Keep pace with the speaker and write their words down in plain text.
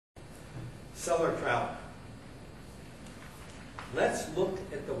seller travel. Let's look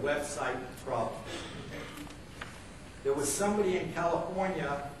at the website problem. There was somebody in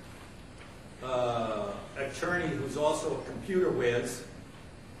California, attorney who's also a computer whiz,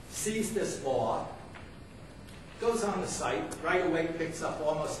 sees this law, goes on the site, right away picks up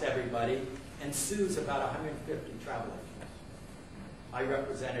almost everybody, and sues about 150 travel agents. I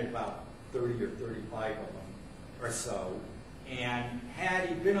represented about 30 or 35 of them or so, and had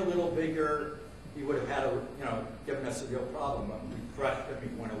he been a little bigger, he would have had a, given us a real problem. We crushed him,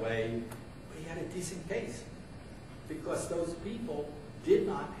 he went away, but he had a decent case because those people did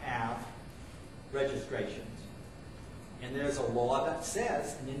not have registrations. And there's a law that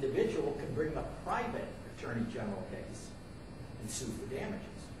says an individual can bring a private attorney general case and sue for damages.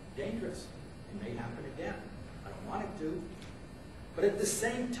 Dangerous. It may happen again. I don't want it to. But at the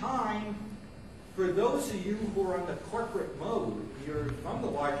same time, for those of you who are on the corporate mode, you're from the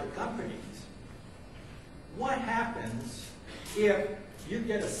larger companies, what happens if you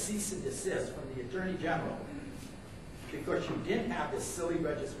get a cease and desist from the Attorney General because you didn't have this silly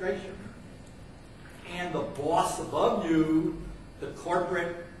registration, and the boss above you, the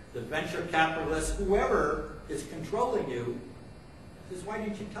corporate, the venture capitalist, whoever is controlling you, says, why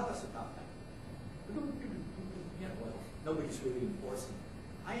didn't you tell us about that? Well, nobody's really enforcing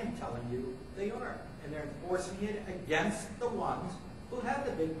it. I am telling you they are. And they're enforcing it against the ones who have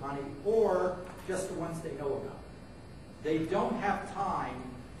the big money or just the ones they know about. They don't have time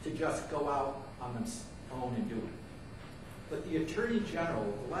to just go out on their own and do it. But the Attorney General,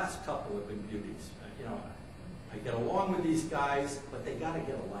 the last couple have been beauties. I get along with these guys, but they got to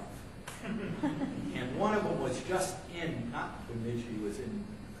get a life. And one of them was just in, not Bemidji, he was in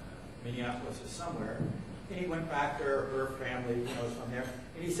Minneapolis or somewhere, and he went back there, her family, is from there,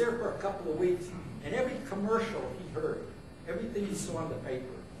 and he's there for a couple of weeks, and every commercial he heard, everything he saw in the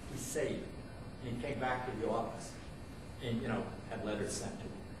paper, he saved. And he came back to the office and, had letters sent to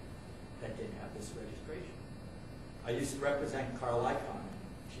him that didn't have this registration. I used to represent Carl Icahn,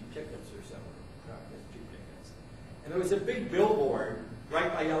 cheap tickets or something. Cheap tickets. And there was a big billboard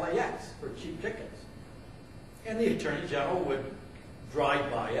right by LAX for cheap tickets. And the Attorney General would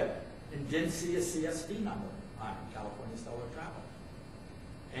drive by it and didn't see a CST number on California Seller Travel.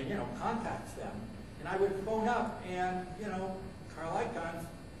 And, contacts them. And I would phone up and, Carl Icahn,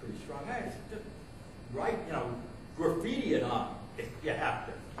 pretty strong guy, just write, graffiti it on if you have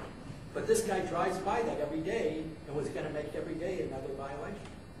to. But this guy drives by that every day and was going to make every day another violation.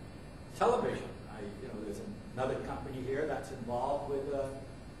 Television. There's another company here that's involved with a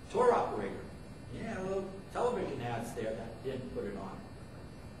tour operator. Yeah, little television ads there that didn't put it on.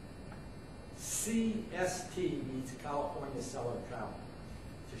 CST means California Seller Travel.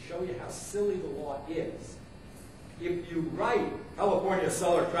 To show you how silly the law is, if you write California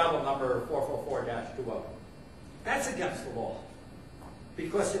Seller Travel number 444-20, that's against the law.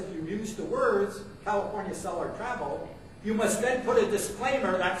 Because if you use the words California Seller Travel, you must then put a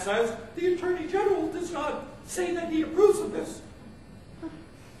disclaimer that says the Attorney General does not say that he approves of this.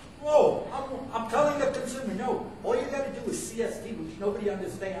 Whoa, I'm telling the consumer, no. All you got to do is CST, which nobody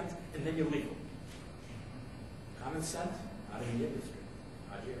understands, and then you're legal. Common sense, not in the industry,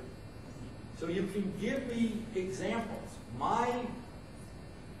 not here. So you can give me examples. My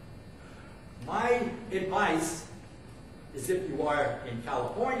advice is if you are in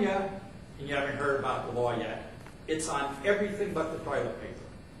California and you haven't heard about the law yet, it's on everything but the toilet paper.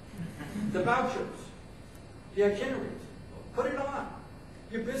 The vouchers, the itineraries, put it on.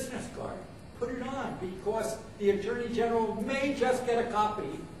 Your business card, put it on, because the Attorney General may just get a copy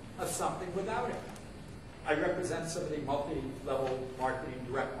of something without it. I represent some of the multi-level marketing,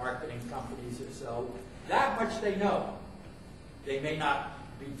 direct marketing companies or so. That much they know. They may not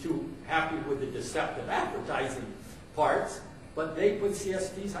be too happy with the deceptive advertising parts, but they put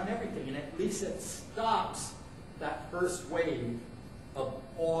CSTs on everything, and at least it stops that first wave of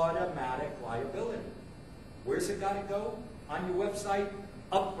automatic liability. Where's it got to go? On your website?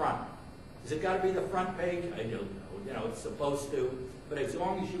 Up front. Has it got to be the front page? I don't know. It's supposed to, but as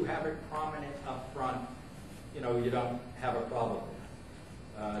long as you have it prominent up front, you don't have a problem.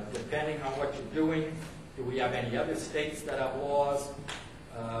 Depending on what you're doing, do we have any other states that have laws?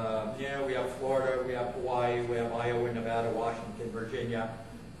 Yeah, we have Florida, we have Hawaii, we have Iowa, Nevada, Washington, Virginia,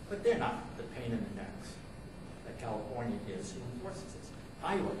 but they're not the pain in the necks that California is who enforces this.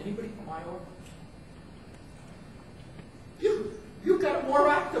 Iowa, anybody from Iowa? You've got a more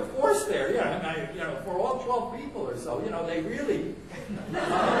active force there, for all 12 people or so, they really,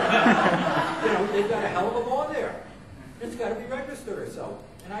 they've got a hell of a law there. It's got to be registered or so.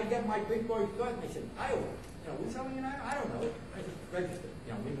 And I get my big boy cut and they said, Iowa, who's telling you Iowa? I don't know. I just registered.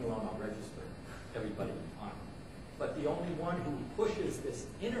 You know, leave me alone, I'll register everybody on it. But the only one who pushes this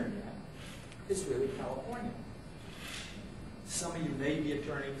internet is really California. Some of you may be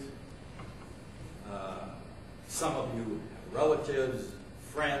attorneys. Some of you have relatives,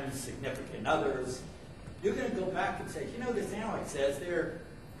 friends, significant others. You're going to go back and say, you know, this annex says they're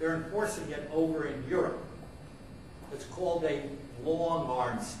enforcing it over in Europe. It's called a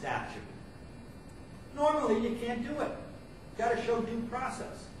long-arm statute. Normally, you can't do it. You've got to show due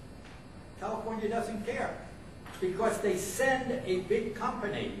process. California doesn't care because they send a big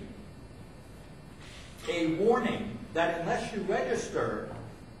company a warning that unless you register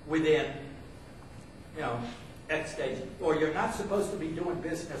within, you know, X days, or you're not supposed to be doing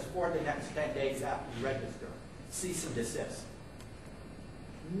business for the next 10 days after you register, cease and desist.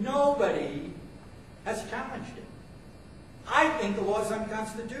 Nobody has challenged it. I think the law is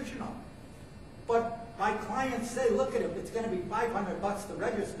unconstitutional. But my clients say, look at it, it's going to be $500 to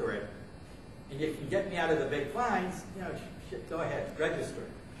register it, and you can get me out of the big fines, you know, shit, go ahead, register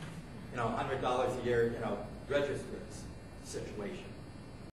it. You know, $100 a year, you know, register this situation.